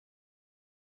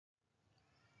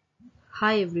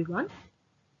Hi everyone.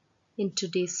 In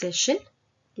today's session,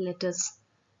 let us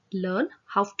learn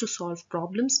how to solve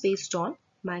problems based on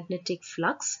magnetic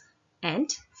flux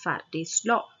and Faraday's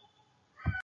law.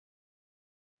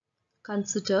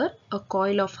 Consider a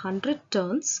coil of 100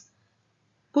 turns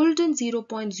pulled in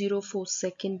 0.04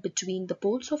 second between the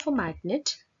poles of a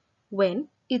magnet when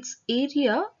its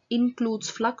area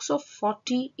includes flux of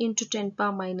 40 into 10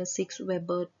 power minus 6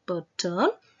 Weber per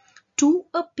turn to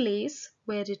a place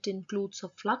where it includes a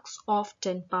flux of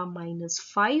 10 power minus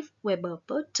 5 Weber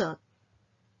per turn.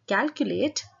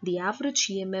 Calculate the average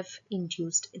EMF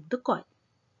induced in the coil.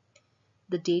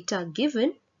 The data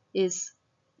given is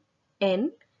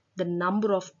N, the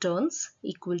number of turns,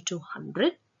 equal to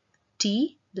 100.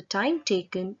 T, the time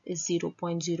taken, is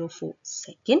 0.04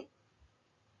 second.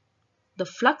 The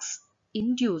flux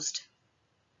induced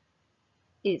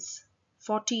is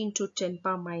 40 into 10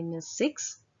 power minus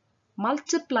 6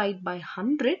 multiplied by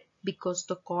 100 because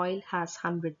the coil has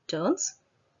 100 turns,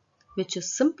 which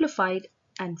is simplified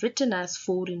and written as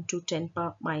 4 into 10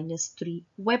 power minus 3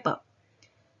 Weber.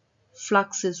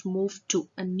 Flux is moved to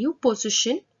a new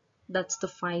position, that's the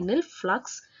final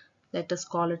flux. Let us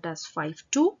call it as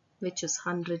 5-2, which is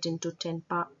 100 into 10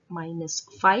 power minus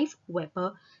 5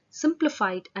 Weber,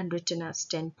 simplified and written as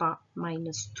 10 power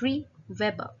minus 3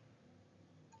 Weber.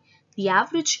 The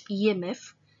average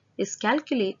EMF is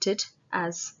calculated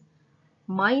as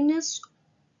minus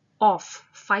of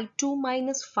 5.2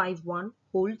 minus 5.1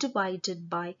 whole divided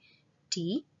by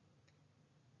T.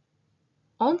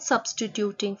 On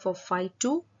substituting for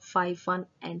 5.2, 5.1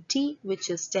 and T, which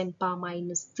is 10 power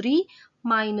minus 3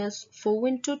 minus 4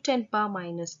 into 10 power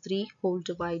minus 3 whole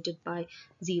divided by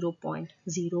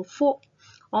 0.04.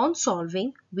 On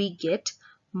solving, we get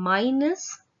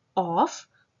minus of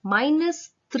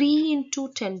minus 3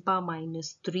 into 10 power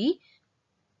minus 3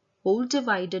 whole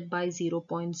divided by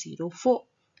 0.04.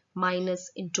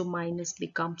 Minus into minus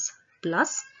becomes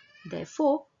plus.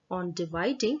 Therefore, on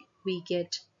dividing, we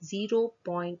get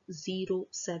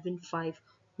 0.075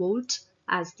 volts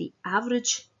as the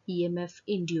average EMF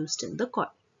induced in the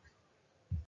coil.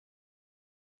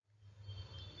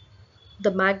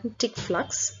 The magnetic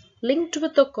flux linked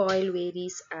with the coil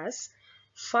varies as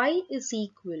phi is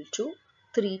equal to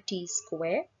 3t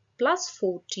square plus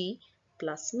 4t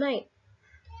plus 9.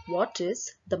 What is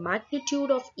the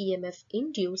magnitude of EMF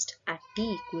induced at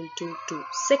t equal to 2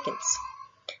 seconds?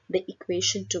 The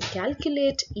equation to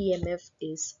calculate EMF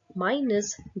is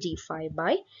minus d phi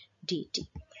by dt.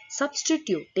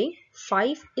 Substituting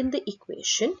 5 in the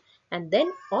equation and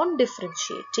then on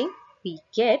differentiating, we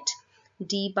get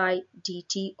d by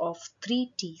dt of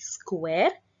 3t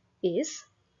square is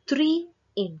 3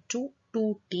 into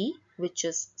 2t, which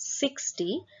is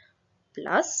 6t,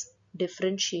 plus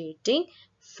differentiating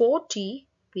 4t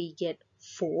we get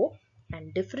 4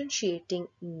 and differentiating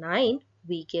 9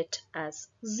 we get as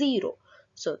 0.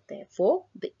 So therefore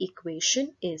the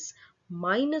equation is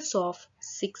minus of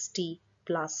 6t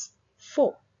plus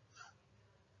 4.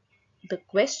 The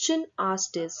question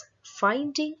asked is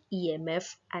finding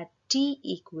EMF at t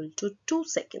equal to 2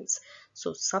 seconds.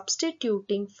 So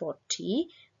substituting for t,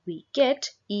 we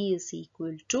get E is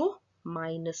equal to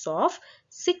minus of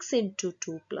 6 into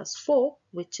 2 plus 4,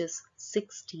 which is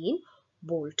 16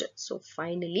 volt. So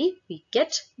finally we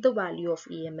get the value of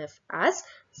EMF as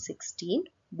 16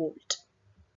 volt.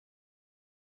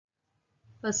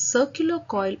 A circular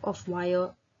coil of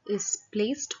wire is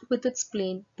placed with its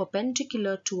plane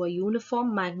perpendicular to a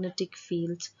uniform magnetic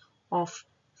field of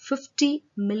 50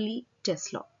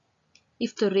 millitesla.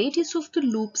 If the radius of the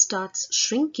loop starts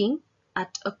shrinking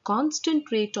at a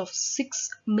constant rate of 6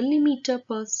 millimeter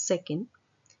per second,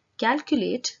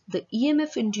 calculate the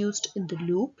EMF induced in the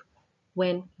loop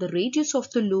when the radius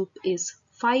of the loop is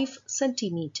 5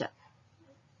 centimeter.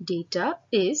 Data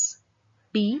is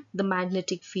B, the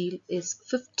magnetic field is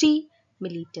 50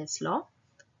 millitesla.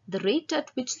 The rate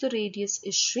at which the radius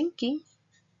is shrinking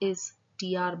is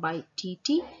dr by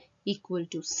dt equal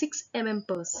to 6 mm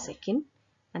per second,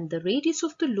 and the radius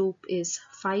of the loop is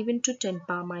 5 into 10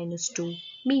 power minus 2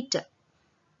 meter.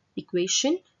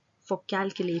 Equation for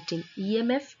calculating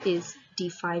EMF is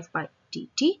d5 by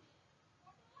dt,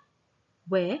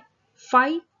 where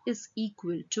 5 is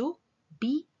equal to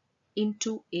B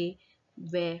into A,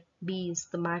 where B is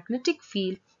the magnetic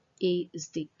field, A is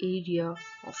the area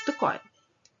of the coil.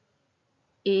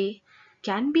 A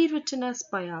can be written as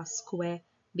pi r square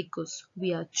because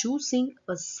we are choosing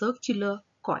a circular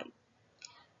coil.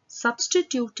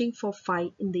 Substituting for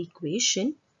phi in the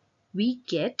equation, we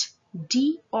get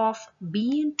d of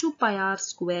B into pi r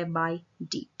square by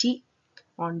dt.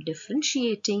 On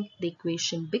differentiating, the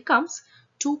equation becomes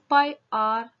 2 pi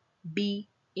r B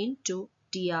into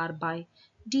dr by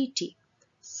dt.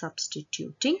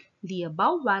 Substituting the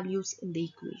above values in the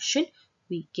equation,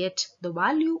 we get the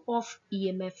value of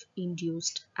EMF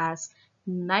induced as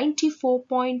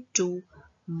 94.2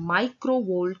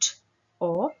 microvolt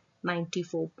or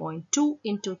 94.2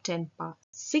 into 10 power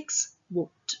 6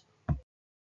 volt.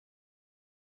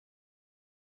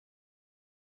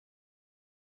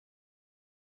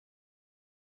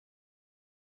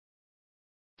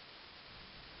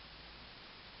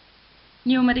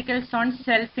 Numericals on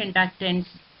self-inductance.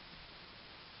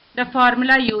 The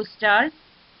formula used are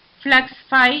flux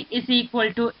phi is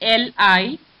equal to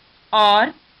Li,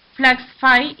 or flux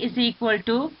phi is equal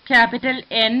to capital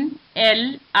N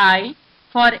Li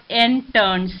for N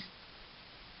turns.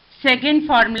 Second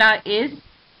formula is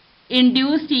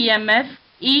induced EMF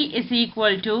E is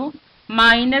equal to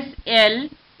minus L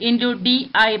into di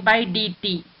by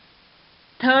dt.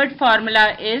 Third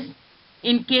formula is,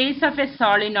 in case of a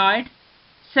solenoid,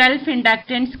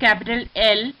 self-inductance capital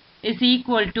L is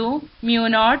equal to mu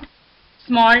naught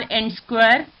small n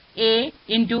square A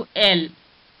into L,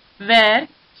 where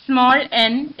small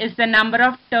n is the number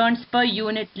of turns per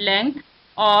unit length,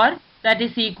 or that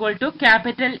is equal to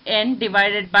capital N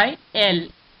divided by L.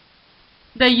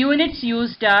 The units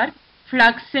used are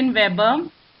flux in Weber,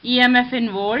 EMF in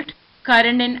volt,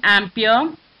 current in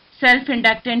ampere,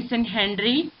 self-inductance in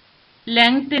Henry,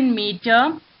 length in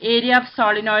meter, area of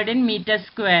solenoid in meter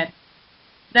square.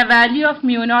 The value of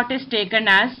mu naught is taken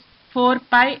as 4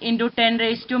 pi into 10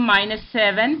 raised to minus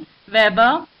 7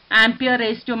 Weber, ampere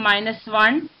raised to minus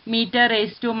 1, meter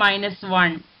raised to minus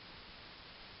 1.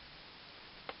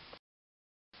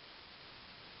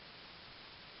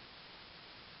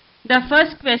 The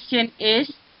first question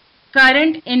is,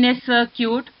 current in a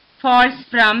circuit falls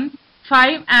from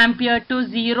 5 ampere to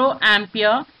 0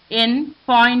 ampere in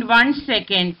 0.1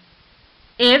 second.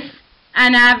 If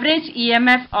an average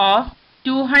EMF of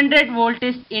 200 volt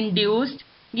is induced,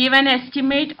 give an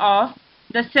estimate of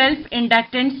the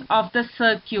self-inductance of the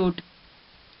circuit.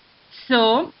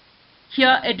 So,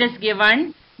 here it is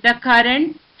given the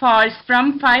current falls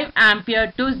from 5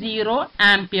 ampere to 0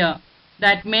 ampere.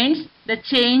 That means the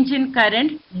change in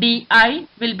current di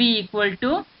will be equal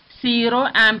to 0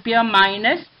 ampere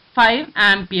minus 5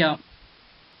 ampere.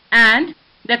 And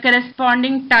the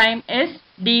corresponding time is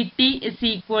dt is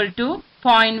equal to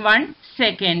 0.1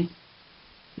 seconds.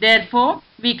 Therefore,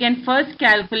 we can first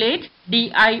calculate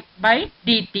di by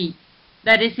dt.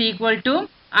 That is equal to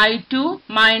I2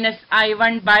 minus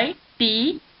I1 by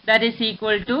t, that is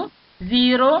equal to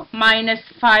 0 minus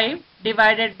 5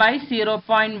 divided by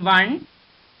 0.1.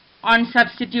 On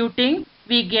substituting,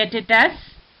 we get it as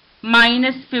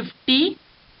minus 50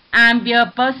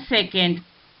 ampere per second.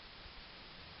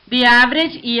 The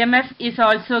average EMF is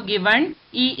also given,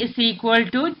 E is equal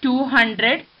to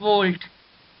 200 volt.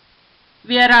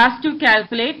 We are asked to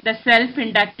calculate the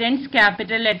self-inductance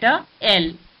capital letter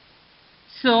L.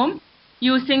 So,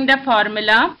 using the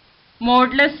formula,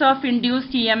 modulus of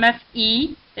induced EMF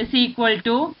E is equal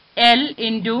to L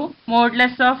into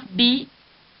modulus of di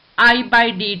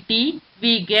by dt,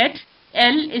 we get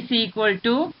L is equal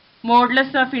to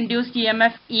modulus of induced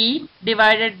EMF E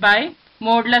divided by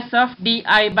modulus of di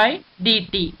by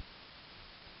dt.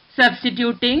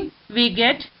 Substituting, we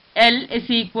get L is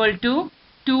equal to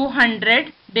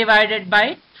 200 divided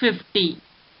by 50.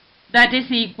 That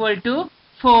is equal to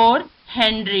 4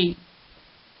 Henry.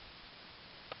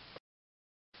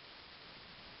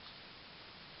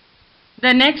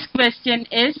 The next question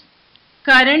is,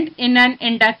 current in an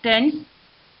inductance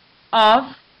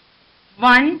of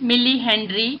 1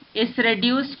 millihenry is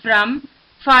reduced from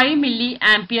 5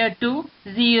 milliampere to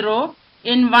 0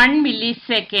 in 1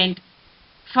 millisecond.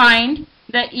 Find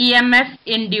the EMF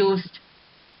induced.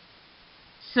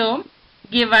 So,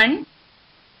 given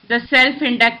the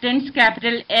self-inductance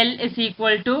capital L is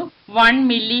equal to 1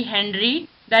 millihenry,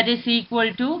 that is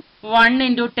equal to 1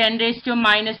 into 10 raised to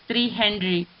minus 3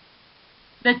 Henry.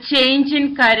 The change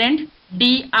in current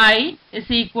di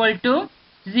is equal to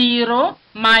 0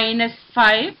 minus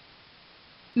 5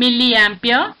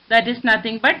 milliampere, that is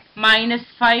nothing but minus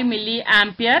 5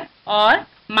 milliampere, or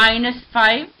minus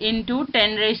 5 into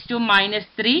 10 raised to minus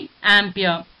 3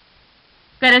 ampere.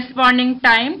 Corresponding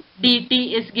time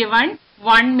dt is given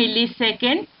 1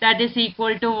 millisecond, that is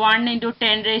equal to 1 into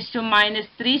 10 raised to minus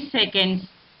 3 seconds.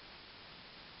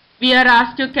 We are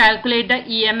asked to calculate the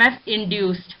EMF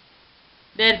induced.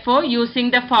 Therefore,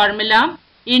 using the formula,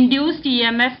 induced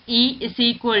EMF E is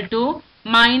equal to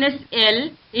minus L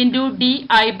into di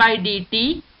by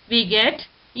dt, we get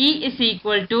E is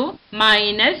equal to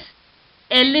minus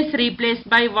L is replaced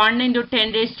by 1 into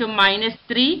 10 raised to minus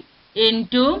 3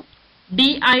 into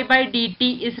di by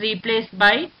dt is replaced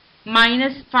by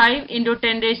minus 5 into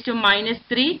 10 raised to minus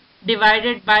 3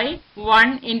 divided by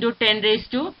 1 into 10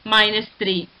 raised to minus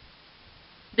 3.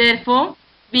 Therefore,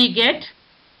 we get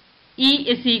E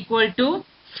is equal to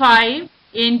 5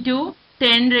 into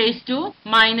 10 raised to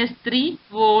minus 3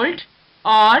 volt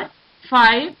or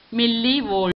 5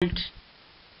 millivolt.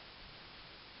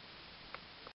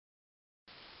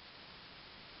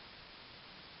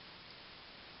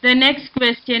 The next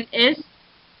question is,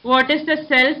 what is the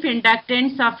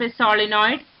self-inductance of a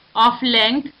solenoid of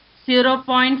length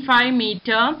 0.5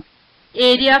 meter,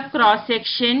 area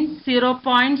cross-section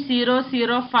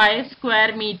 0.005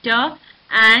 square meter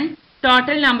and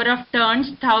total number of turns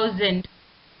 1000.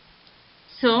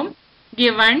 So,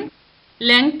 given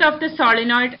length of the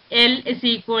solenoid L is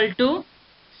equal to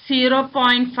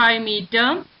 0.5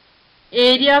 meter,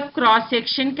 area of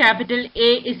cross-section capital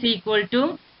A is equal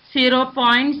to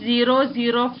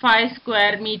 0.005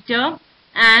 square meter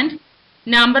and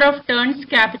number of turns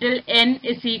capital N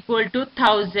is equal to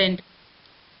 1000.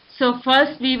 So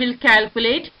first we will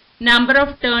calculate number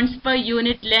of turns per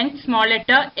unit length small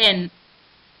letter n.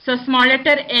 So small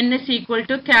letter n is equal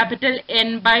to capital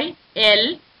N by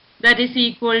L, that is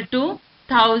equal to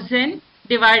 1000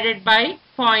 divided by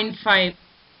 0.5.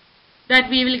 That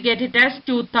we will get it as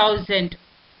 2000.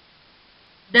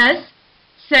 Thus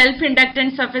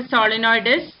self-inductance of a solenoid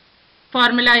is,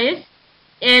 formula is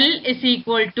L is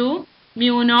equal to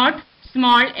mu naught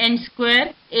small n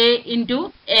square A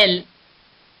into L.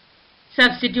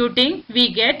 Substituting,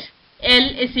 we get L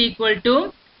is equal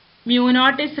to mu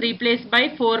naught is replaced by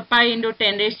 4 pi into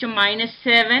 10 raised to minus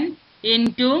 7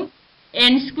 into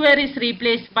n square is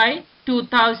replaced by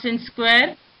 2000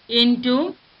 square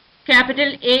into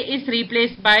capital A is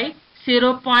replaced by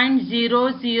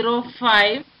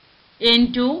 0.005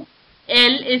 into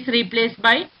L is replaced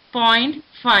by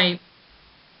 0.5.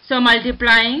 So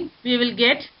multiplying, we will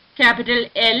get capital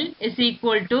L is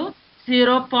equal to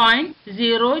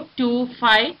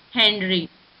 0.025 Henry.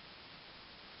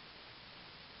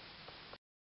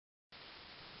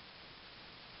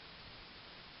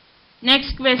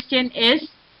 Next question is,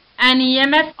 an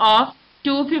EMF of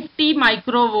 250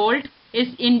 microvolt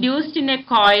is induced in a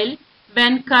coil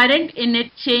when current in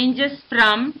it changes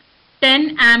from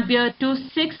 10 ampere to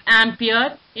 6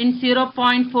 ampere in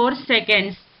 0.4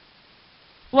 seconds.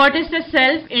 What is the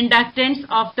self-inductance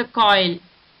of the coil?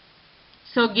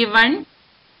 So given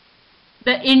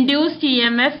the induced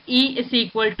EMF E is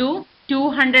equal to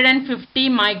 250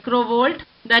 microvolt,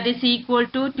 that is equal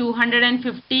to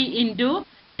 250 into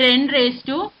 10 raised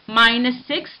to minus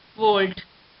 6 volt.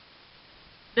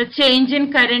 The change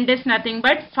in current is nothing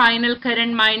but final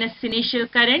current minus initial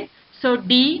current. So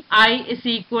di is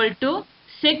equal to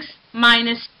 6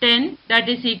 minus 10, that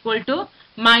is equal to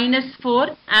minus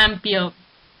 4 ampere.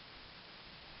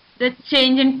 The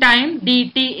change in time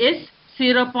dt is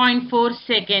 0.4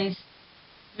 seconds.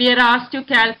 We are asked to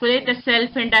calculate the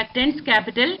self-inductance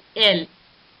capital L.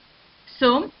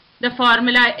 So the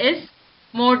formula is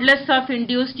modulus of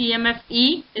induced EMF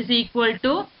E is equal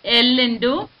to L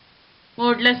into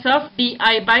modulus of di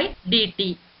by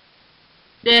dt.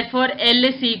 Therefore, L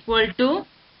is equal to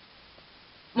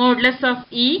modulus of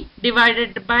E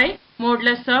divided by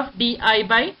modulus of di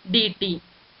by dt.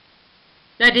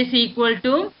 That is equal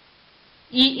to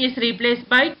E is replaced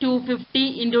by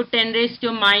 250 into 10 raised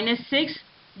to minus 6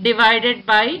 divided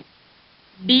by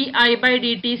di by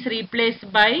dt is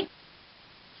replaced by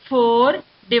 4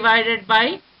 divided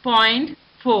by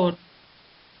 0.4.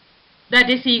 That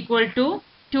is equal to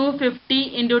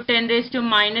 250 into 10 raised to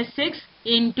minus 6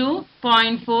 into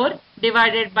 0.4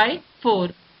 divided by 4.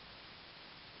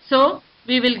 So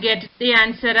we will get the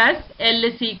answer as L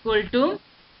is equal to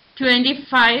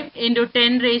 25 into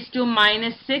 10 raised to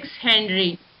minus 6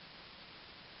 Henry.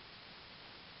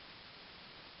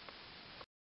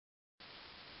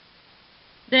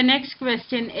 The next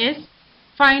question is,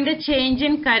 find a change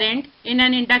in current in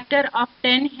an inductor of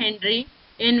 10 Henry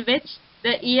in which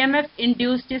the EMF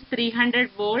induced is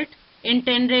 300 volt in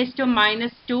 10 raised to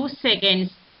minus 2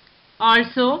 seconds.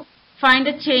 Also, find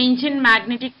a change in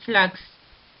magnetic flux.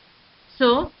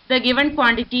 So, the given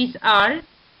quantities are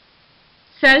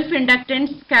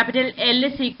self-inductance capital L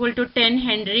is equal to 10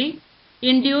 Henry,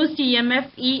 induced EMF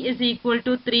E is equal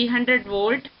to 300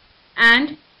 volt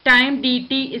and time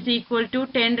dt is equal to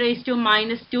 10 raised to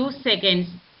minus 2 seconds.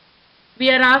 We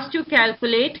are asked to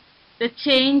calculate the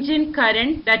change in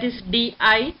current, that is di,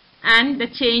 and the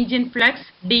change in flux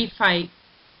d phi.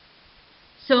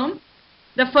 So,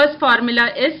 the first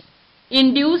formula is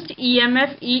induced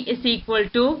EMF E is equal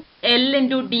to L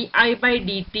into di by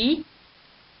dt.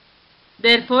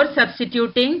 Therefore,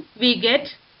 substituting, we get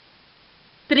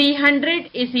 300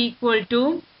 is equal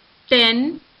to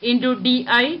 10 into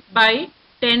di by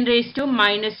 10 raised to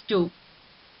minus 2.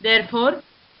 Therefore,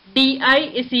 di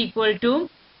is equal to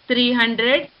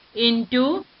 300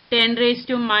 into 10 raised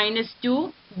to minus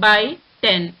 2 by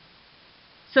 10.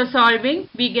 So, solving,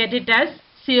 we get it as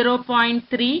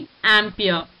 0.3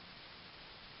 ampere.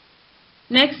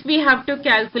 Next, we have to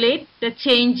calculate the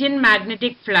change in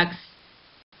magnetic flux.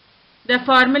 The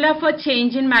formula for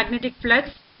change in magnetic flux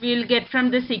we will get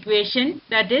from this equation,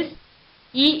 that is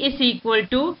E is equal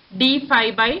to d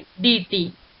phi by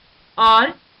dt,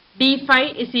 or d phi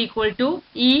is equal to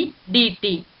E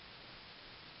dt.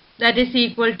 That is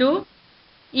equal to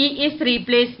E is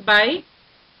replaced by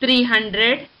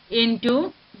 300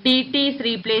 into dt is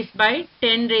replaced by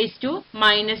 10 raised to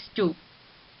minus 2.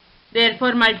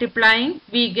 Therefore, multiplying,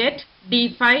 we get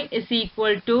d phi is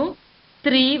equal to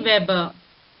 3 Weber.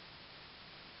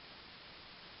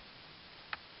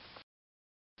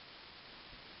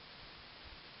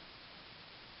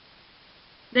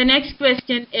 The next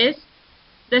question is,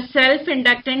 the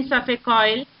self-inductance of a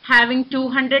coil having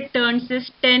 200 turns is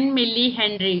 10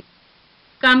 millihenry.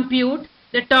 Compute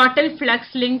the total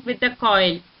flux linked with the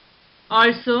coil.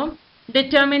 Also,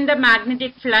 determine the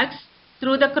magnetic flux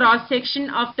through the cross-section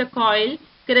of the coil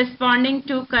corresponding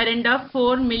to current of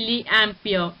 4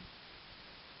 milliampere.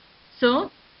 So,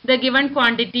 the given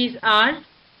quantities are,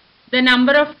 the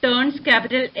number of turns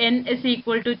capital N is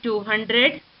equal to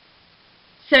 200,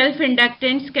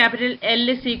 self-inductance capital L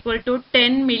is equal to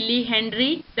 10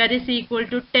 millihenry, that is equal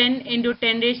to 10 into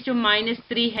 10 raised to minus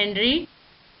 3 Henry.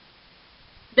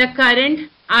 The current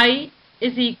I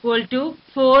is equal to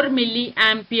 4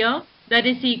 milliampere, that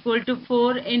is equal to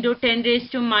 4 into 10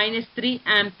 raised to minus 3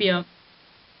 ampere.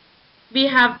 We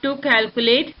have to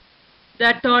calculate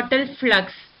the total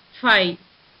flux phi.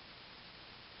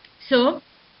 So,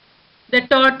 the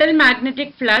total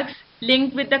magnetic flux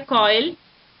linked with the coil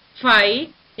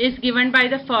phi is given by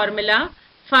the formula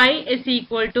phi is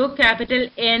equal to capital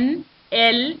N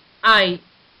L I.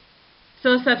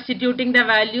 So, substituting the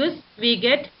values, we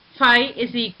get phi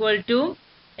is equal to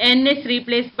N is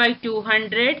replaced by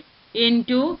 200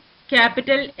 into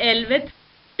capital L with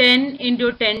 10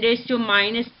 into 10 raised to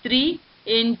minus 3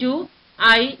 into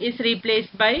I is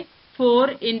replaced by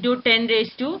 4 into 10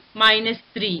 raised to minus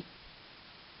 3.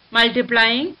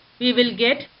 Multiplying, we will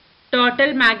get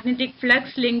total magnetic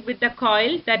flux linked with the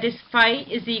coil, that is phi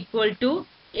is equal to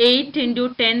 8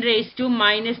 into 10 raised to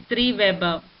minus 3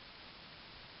 Weber.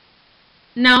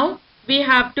 Now, we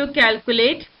have to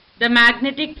calculate the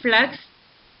magnetic flux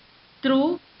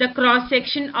through the cross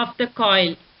section of the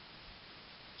coil.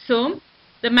 So,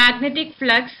 the magnetic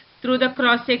flux through the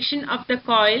cross section of the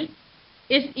coil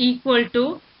is equal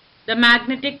to the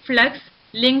magnetic flux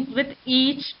linked with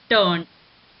each turn.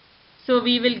 So,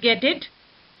 we will get it,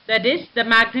 that is the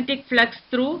magnetic flux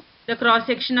through the cross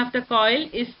section of the coil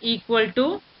is equal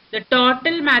to the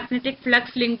total magnetic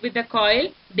flux linked with the coil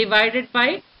divided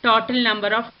by total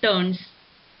number of turns,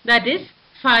 that is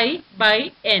phi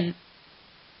by N.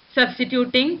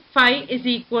 Substituting, phi is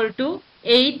equal to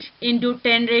 8 into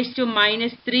 10 raised to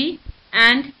minus 3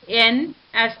 and N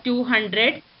as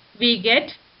 200, we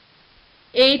get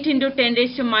 8 into 10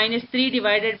 raised to minus 3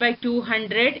 divided by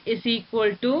 200 is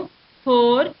equal to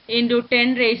 4 into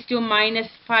 10 raised to minus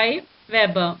 5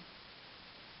 Weber.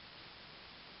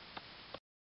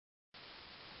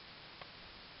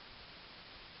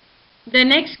 The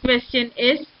next question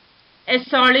is, a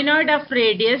solenoid of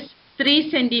radius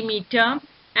 3 cm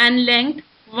and length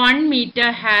 1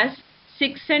 meter has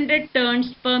 600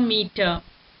 turns per meter.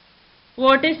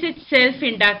 What is its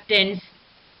self-inductance?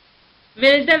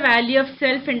 Will the value of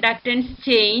self-inductance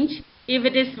change if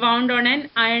it is wound on an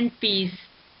iron piece?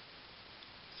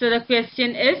 So the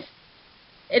question is,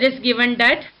 it is given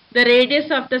that the radius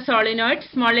of the solenoid,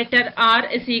 small letter r,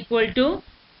 is equal to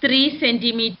 3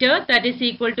 centimeter, that is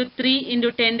equal to 3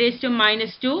 into 10 raised to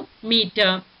minus 2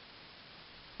 meter.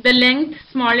 The length,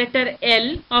 small letter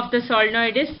L, of the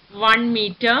solenoid is 1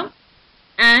 meter,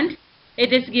 and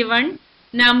it is given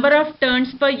number of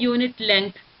turns per unit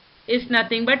length is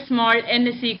nothing but small n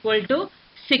is equal to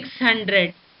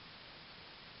 600.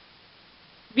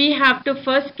 We have to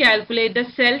first calculate the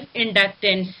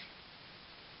self-inductance.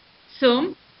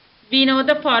 So, we know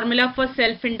the formula for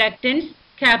self-inductance,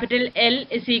 capital L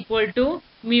is equal to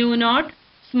mu naught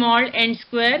small n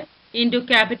square into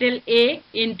capital A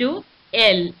into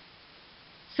L.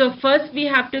 So, first we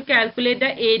have to calculate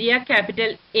the area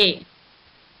capital A.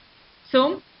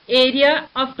 So, area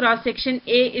of cross section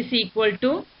A is equal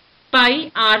to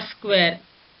pi r square,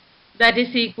 that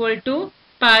is equal to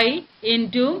pi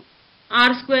into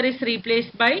r square is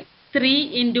replaced by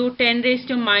 3 into 10 raised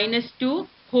to minus 2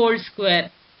 whole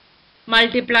square.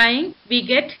 Multiplying, we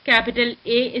get capital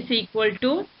A is equal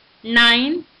to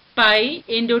 9 pi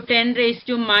into 10 raised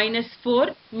to minus 4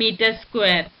 meter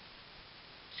square.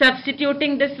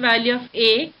 Substituting this value of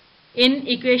A in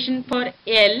equation for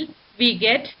L, we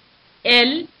get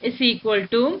L is equal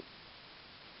to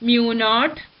mu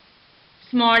naught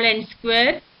small n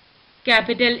square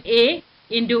capital A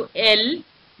into L,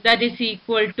 that is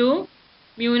equal to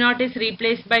mu naught is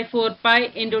replaced by 4 pi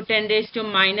into 10 raised to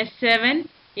minus 7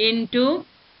 into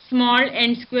small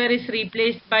n square is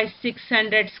replaced by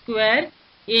 600 square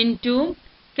into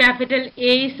capital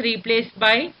A is replaced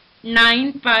by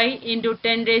 9 pi into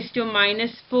 10 raised to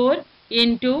minus 4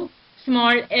 into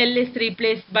small l is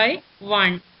replaced by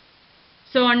 1.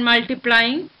 So on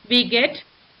multiplying, we get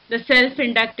the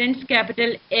self-inductance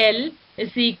capital L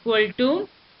is equal to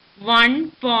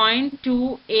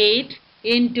 1.28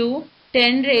 into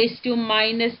 10 raised to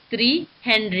minus 3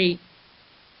 Henry.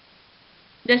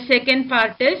 The second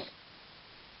part is,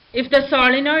 if the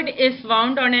solenoid is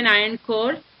wound on an iron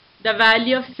core, the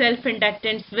value of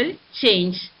self-inductance will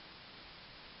change.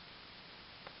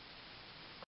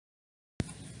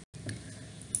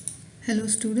 Hello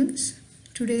students,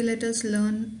 today let us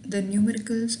learn the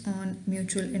numericals on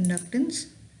mutual inductance.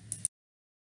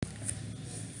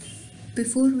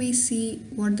 Before we see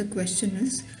what the question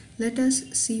is, let us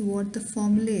see what the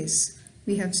formula is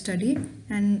we have studied,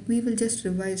 and we will just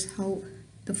revise how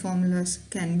the formulas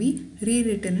can be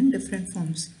rewritten in different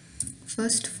forms.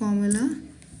 First formula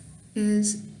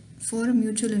is for a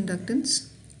mutual inductance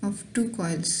of two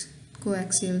coils,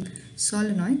 coaxial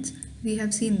solenoids. We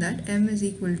have seen that M is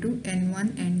equal to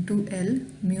N1 N2 L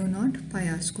mu naught pi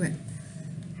r square.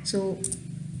 So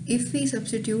if we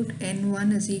substitute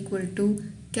N1 is equal to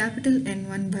capital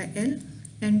N1 by L,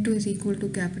 N2 is equal to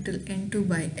capital N2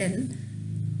 by L,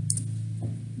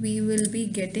 we will be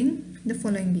getting the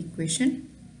following equation.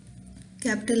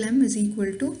 Capital M is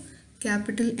equal to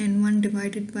capital N1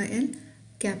 divided by L,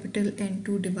 capital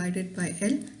N2 divided by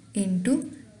L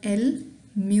into L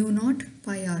mu naught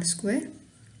pi r square.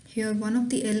 Here one of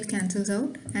the L cancels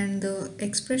out and the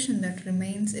expression that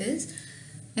remains is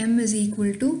M is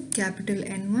equal to capital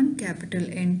N1 capital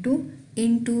N2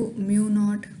 into mu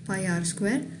naught pi r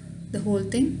square, the whole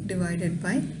thing divided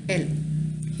by L.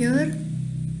 Here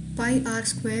pi r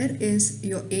square is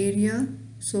your area,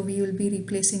 so we will be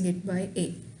replacing it by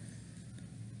A.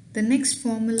 The next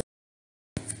formula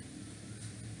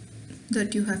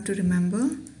that you have to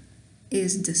remember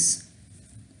is this.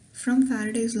 From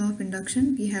Faraday's law of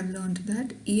induction, we have learned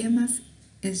that EMF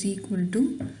is equal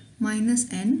to minus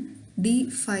N d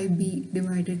phi b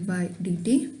divided by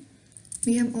dt.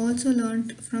 We have also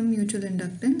learned from mutual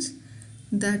inductance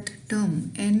that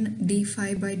term N d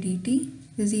phi by dt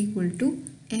is equal to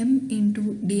M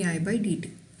into di by dt.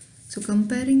 So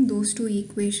comparing those two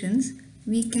equations,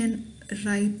 we can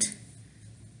write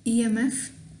EMF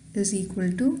is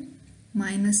equal to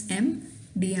minus M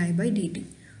di by dt.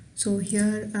 So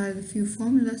here are the few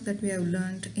formulas that we have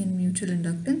learned in mutual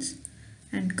inductance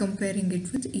and comparing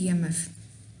it with EMF.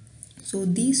 So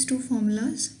these two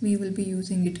formulas, we will be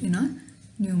using it in our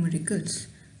numericals.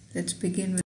 Let's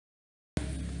begin with.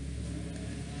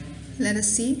 Let us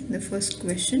see the first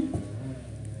question.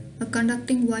 A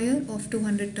conducting wire of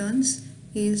 200 turns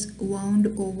is wound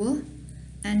over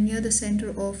and near the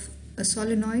center of a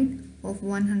solenoid of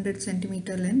 100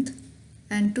 centimeter length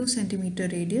and 2 centimeter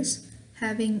radius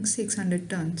having 600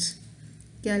 turns.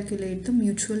 Calculate the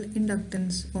mutual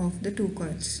inductance of the two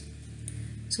coils.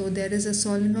 So there is a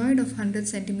solenoid of 100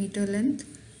 centimeter length,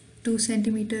 2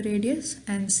 centimeter radius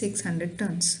and 600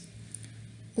 turns.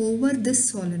 Over this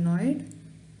solenoid,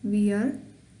 we are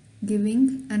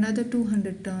giving another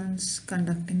 200 turns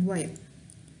conducting wire.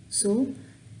 So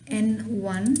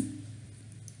N1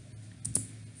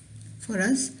 for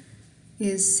us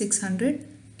is 600,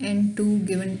 N2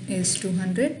 given is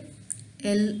 200,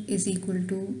 L is equal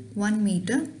to 1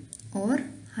 meter or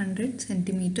 100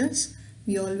 centimeters.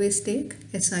 We always take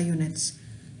SI units.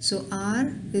 So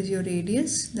R is your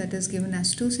radius, that is given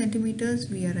as 2 centimeters.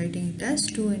 We are writing it as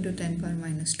 2 into 10 power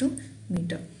minus 2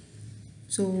 meter.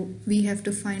 So we have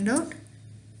to find out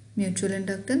mutual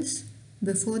inductance.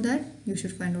 Before that, you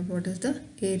should find out what is the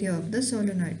area of the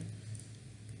solenoid.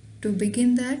 To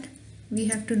begin that, we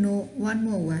have to know one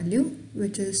more value,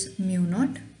 which is mu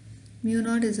naught. Mu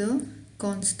naught is a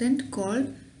constant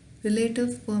called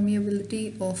relative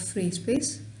permeability of free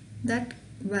space. That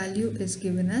value is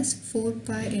given as 4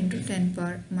 pi into 10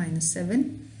 power minus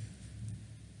 7.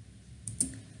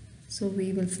 So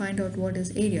we will find out what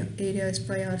is area. Area is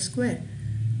pi r square.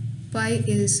 Pi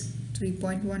is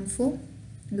 3.14.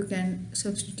 You can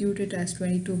substitute it as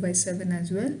 22 by 7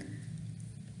 as well.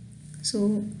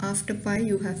 So after pi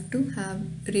you have to have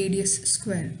radius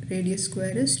square. Radius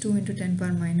square is 2 into 10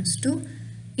 power minus 2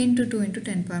 into 2 into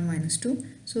 10 power minus 2.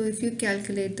 So if you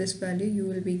calculate this value, you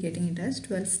will be getting it as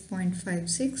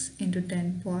 12.56 into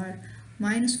 10 power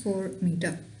minus 4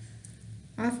 meter.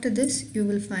 After this, you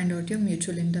will find out your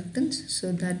mutual inductance.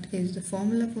 So that is the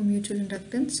formula for mutual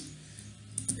inductance.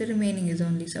 The remaining is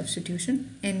only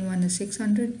substitution. N1 is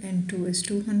 600, N2 is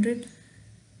 200.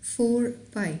 4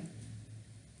 pi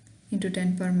into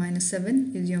 10 power minus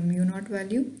 7 is your mu naught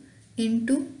value,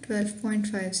 into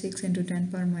 12.56 into 10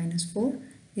 power minus 4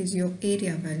 is your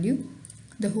area value.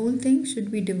 The whole thing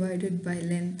should be divided by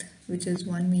length, which is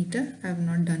 1 meter. I have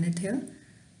not done it here.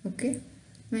 Okay.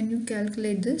 When you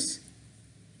calculate this,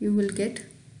 you will get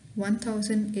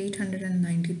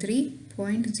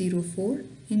 1893.04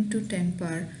 into 10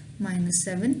 power minus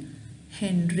 7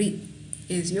 Henry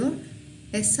is your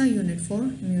SI unit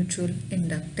for mutual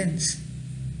inductance.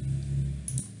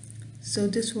 So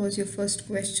this was your first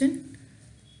question.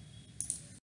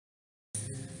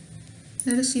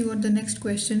 Let us see what the next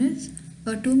question is.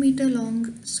 A 2 meter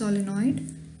long solenoid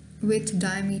with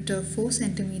diameter 4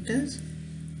 centimeters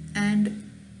and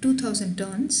 2000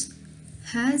 turns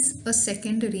has a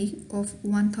secondary of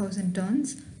 1000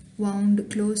 turns wound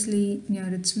closely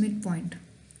near its midpoint.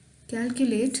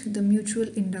 Calculate the mutual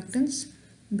inductance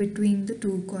between the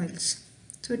two coils.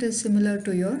 So it is similar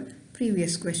to your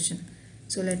previous question.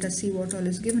 So let us see what all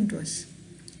is given to us.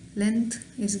 Length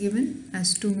is given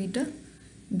as 2 meter.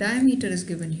 Diameter is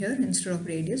given here instead of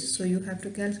radius. So you have to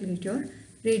calculate your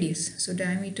radius. So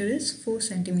diameter is 4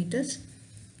 centimeters.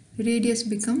 Radius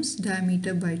becomes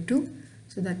diameter by 2.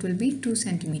 So that will be 2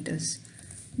 centimeters.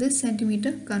 This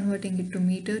centimeter, converting it to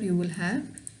meter, you will have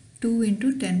 2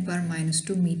 into 10 power minus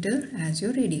 2 meter as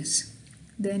your radius.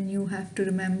 Then you have to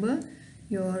remember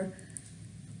your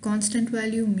constant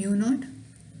value mu naught,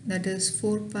 that is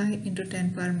 4 pi into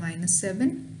 10 power minus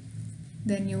 7.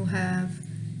 Then you have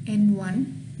N1,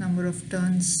 number of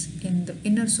turns in the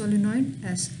inner solenoid,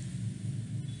 as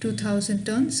 2000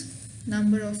 turns,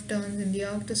 number of turns in the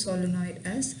outer solenoid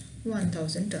as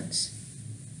 1000 turns.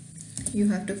 You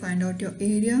have to find out your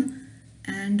area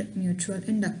and mutual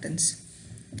inductance.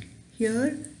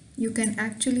 Here you can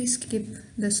actually skip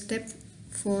the step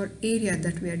for area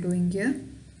that we are doing here.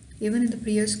 Even in the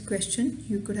previous question,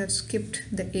 you could have skipped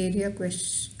the area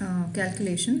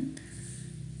calculation.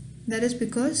 That is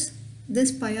because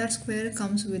this pi r square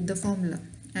comes with the formula.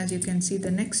 As you can see,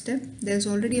 the next step, there is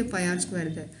already a pi r square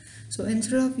there. So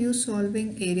instead of you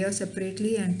solving area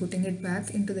separately and putting it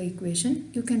back into the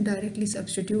equation, you can directly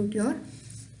substitute your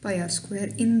pi r square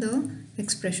in the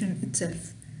expression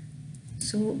itself.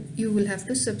 So you will have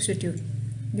to substitute.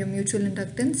 Your mutual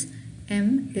inductance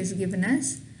M is given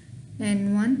as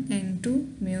N1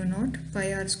 N2 mu naught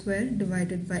pi r square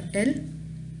divided by L.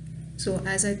 So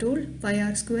as I told, pi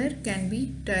r square can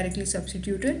be directly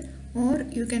substituted, or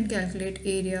you can calculate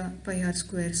area pi r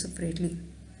square separately.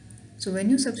 So when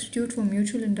you substitute for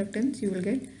mutual inductance, you will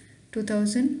get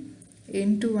 2000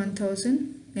 into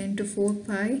 1000 into 4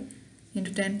 pi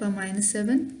into 10 power minus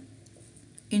 7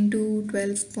 into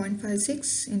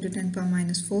 12.56 into 10 power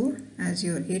minus 4 as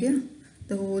your area.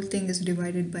 The whole thing is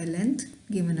divided by length,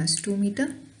 given as 2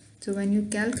 meter. So when you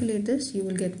calculate this, you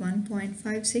will get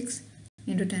 1.56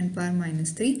 into 10 power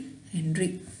minus 3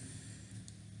 Henry.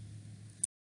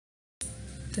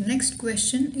 The next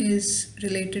question is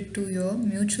related to your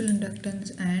mutual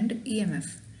inductance and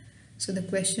EMF. So the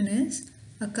question is,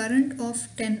 a current of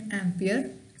 10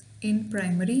 ampere in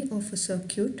primary of a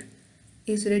circuit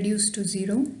is reduced to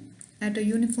 0 at a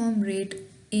uniform rate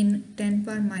in 10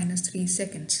 power minus 3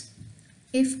 seconds.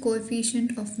 If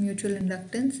coefficient of mutual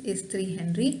inductance is 3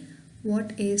 Henry,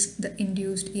 what is the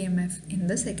induced EMF in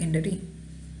the secondary?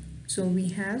 So we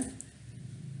have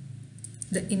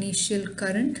the initial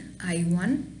current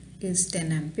I1 is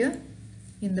 10 ampere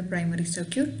in the primary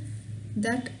circuit.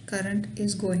 That current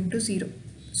is going to 0.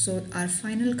 So our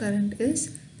final current is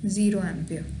 0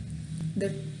 ampere.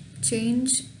 The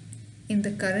change in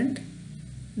the current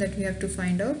that we have to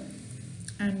find out,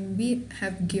 and we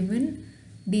have given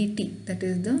dt, that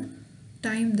is the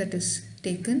time that is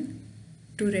taken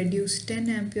to reduce 10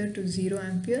 ampere to 0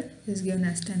 ampere, is given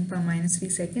as 10 power minus 3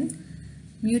 second.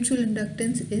 Mutual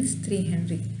inductance is 3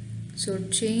 Henry. So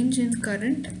change in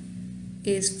current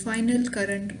is final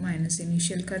current minus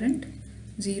initial current,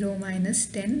 0 minus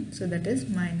 10, so that is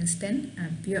minus 10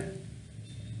 ampere.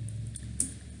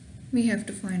 We have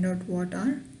to find out what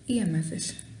our EMF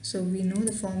is. So we know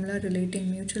the formula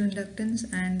relating mutual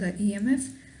inductance and the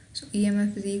EMF. So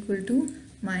EMF is equal to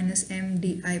minus m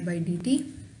di by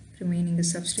dt. Remaining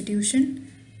is substitution.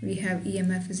 We have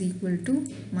EMF is equal to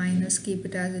minus, keep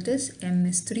it as it is, m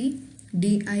is 3,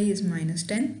 di is minus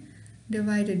 10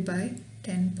 divided by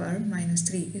 10 power minus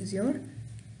 3 is your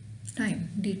time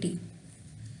dt.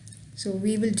 So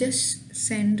we will just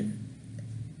send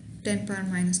 10 power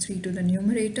minus 3 to the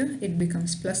numerator, it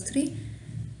becomes plus 3,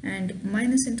 and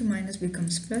minus into minus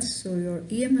becomes plus, so your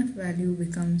EMF value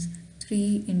becomes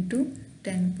 3 into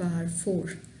 10 power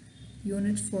 4.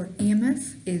 Unit for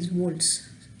EMF is volts.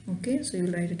 Okay, so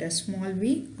you'll write it as small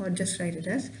v or just write it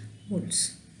as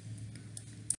volts.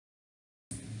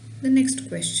 The next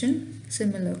question,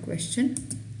 similar question.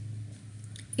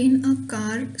 In a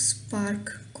car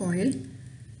spark coil,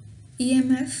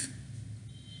 EMF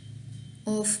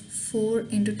of 4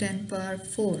 into 10 power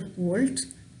 4 volts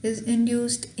is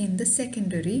induced in the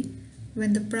secondary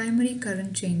when the primary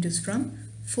current changes from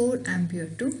 4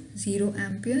 ampere to 0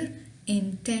 ampere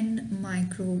in 10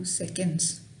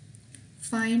 microseconds.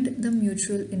 Find the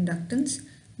mutual inductance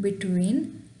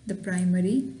between the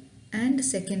primary and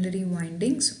secondary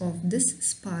windings of this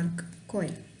spark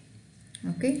coil.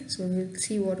 Okay, so we'll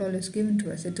see what all is given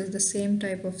to us. It is the same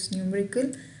type of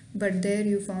numerical, but there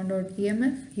you found out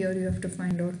EMF, here you have to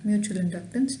find out mutual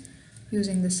inductance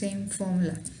using the same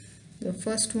formula. The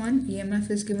first one,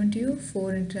 EMF is given to you,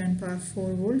 4 into 10 power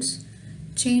 4 volts.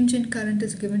 Change in current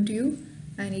is given to you.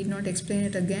 I need not explain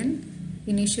it again.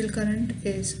 Initial current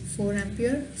is 4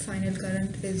 ampere, final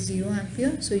current is 0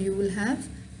 ampere. So you will have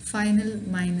final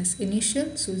minus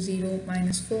initial, so 0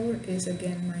 minus 4 is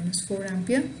again minus 4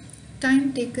 ampere.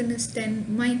 Time taken is 10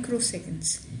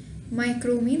 microseconds.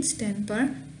 Micro means 10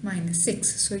 power minus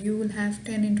 6. So you will have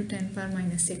 10 into 10 power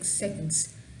minus 6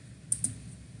 seconds.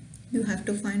 You have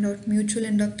to find out mutual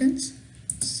inductance.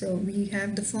 So we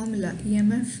have the formula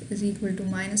EMF is equal to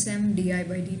minus m di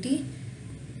by dt.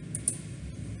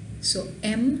 So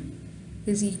m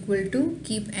is equal to,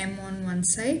 keep m on one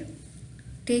side,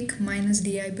 take minus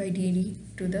di by dt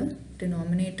to the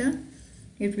denominator.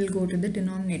 It will go to the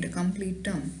denominator, complete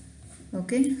term.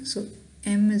 Okay, so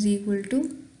m is equal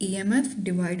to EMF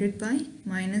divided by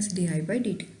minus di by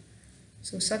dt.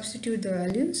 So substitute the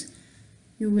values.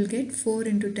 You will get 4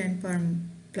 into 10 power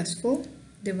plus 4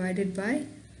 divided by,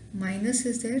 minus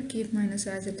is there, keep minus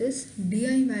as it is,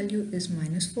 di value is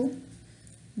minus 4.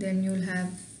 Then you will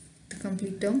have the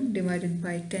complete term divided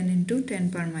by 10 into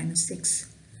 10 power minus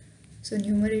 6. So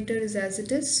numerator is as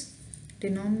it is,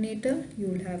 denominator you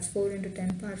will have 4 into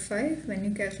 10 power 5. When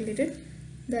you calculate it,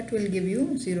 that will give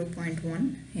you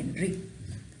 0.1 Henry.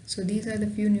 So these are the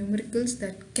few numericals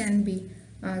that can be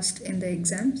asked in the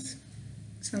exams.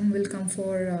 Some will come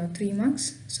for 3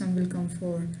 marks, some will come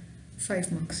for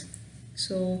 5 marks.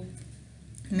 So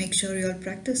make sure you all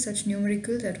practice such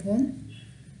numericals at home.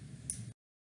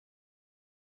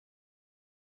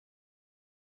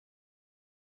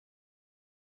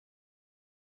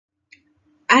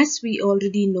 As we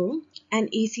already know, an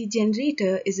AC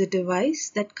generator is a device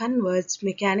that converts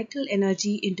mechanical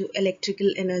energy into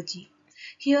electrical energy.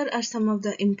 Here are some of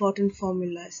the important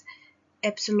formulas.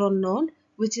 Epsilon naught,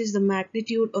 which is the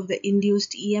magnitude of the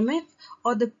induced EMF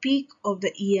or the peak of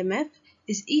the EMF,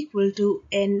 is equal to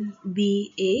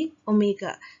NBA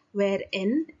omega, where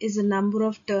N is the number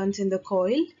of turns in the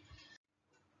coil,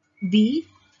 B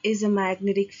is a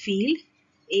magnetic field,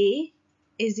 A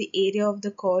is the area of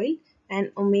the coil,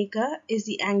 and omega is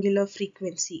the angular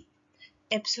frequency.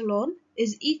 Epsilon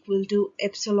is equal to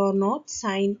epsilon naught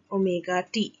sine omega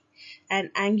t, and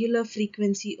angular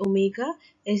frequency omega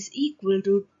is equal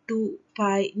to 2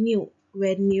 pi nu,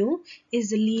 where nu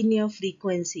is the linear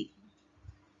frequency.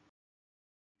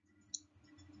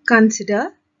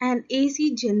 Consider an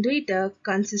AC generator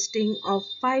consisting of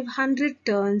 500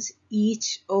 turns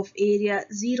each of area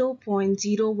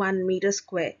 0.01 meter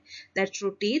square that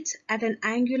rotates at an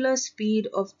angular speed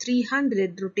of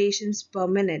 300 rotations per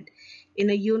minute in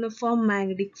a uniform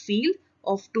magnetic field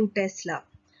of 2 Tesla.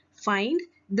 Find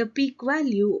the peak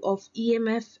value of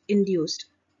EMF induced.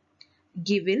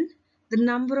 Given the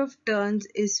number of turns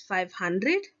is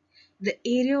 500, the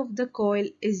area of the coil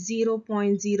is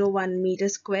 0.01 meter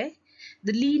square,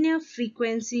 the linear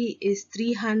frequency is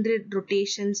 300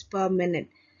 rotations per minute.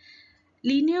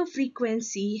 Linear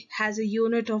frequency has a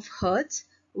unit of hertz,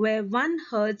 where 1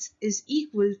 hertz is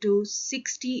equal to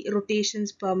 60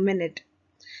 rotations per minute.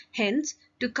 Hence,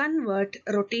 to convert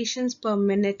rotations per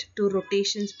minute to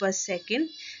rotations per second,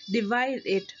 divide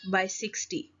it by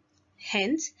 60.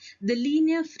 Hence, the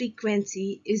linear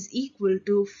frequency is equal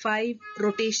to 5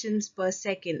 rotations per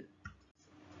second.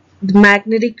 The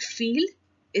magnetic field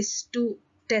is 2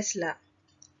 Tesla.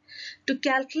 To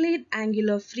calculate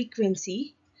angular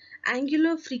frequency,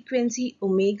 Angular frequency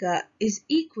omega is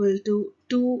equal to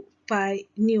 2 pi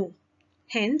nu.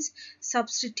 Hence,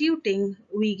 substituting,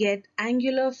 we get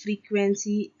angular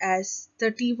frequency as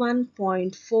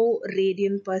 31.4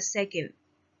 radian per second.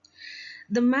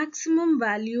 The maximum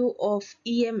value of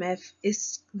EMF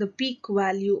is the peak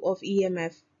value of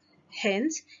EMF.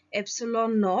 Hence,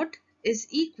 epsilon naught is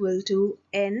equal to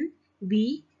N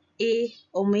B A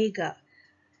omega.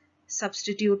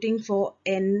 Substituting for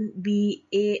N, B,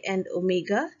 A and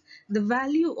omega, the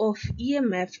value of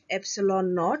EMF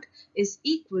epsilon naught is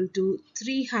equal to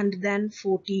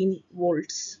 314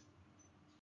 volts.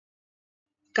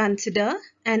 Consider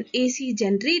an AC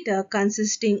generator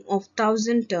consisting of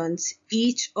 1000 turns,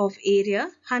 each of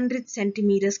area 100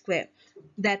 centimeter square,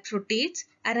 that rotates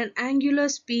at an angular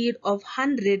speed of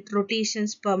 100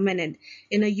 rotations per minute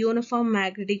in a uniform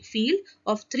magnetic field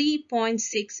of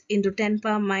 3.6 into 10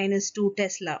 power minus 2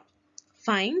 Tesla.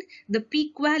 Find the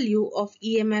peak value of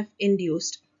EMF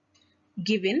induced.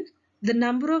 Given the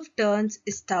number of turns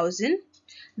is 1000,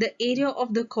 the area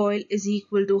of the coil is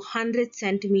equal to 100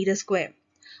 centimeter square.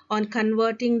 On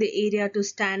converting the area to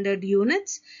standard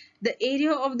units, the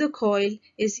area of the coil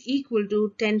is equal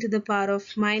to 10 to the power of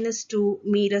minus 2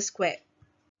 meter square.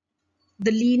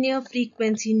 The linear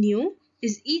frequency nu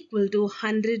is equal to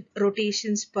 100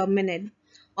 rotations per minute.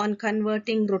 On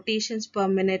converting rotations per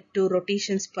minute to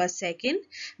rotations per second,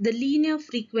 the linear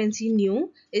frequency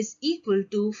nu is equal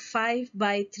to 5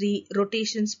 by 3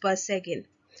 rotations per second.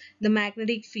 The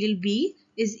magnetic field B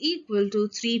is equal to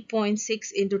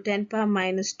 3.6 into 10 power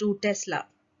minus 2 Tesla.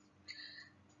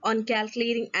 On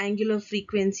calculating angular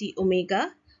frequency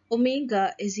omega,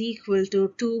 omega is equal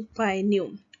to 2 pi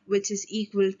nu, which is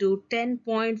equal to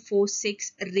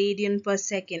 10.46 radian per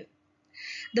second.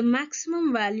 The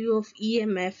maximum value of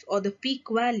EMF or the peak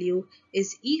value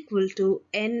is equal to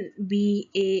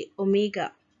NBA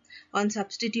omega. On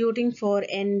substituting for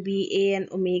NBA and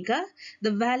omega,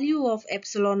 the value of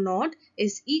epsilon naught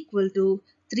is equal to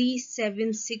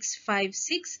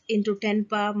 37656 into 10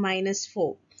 power minus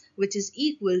 4, which is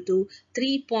equal to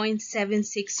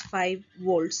 3.765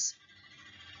 volts.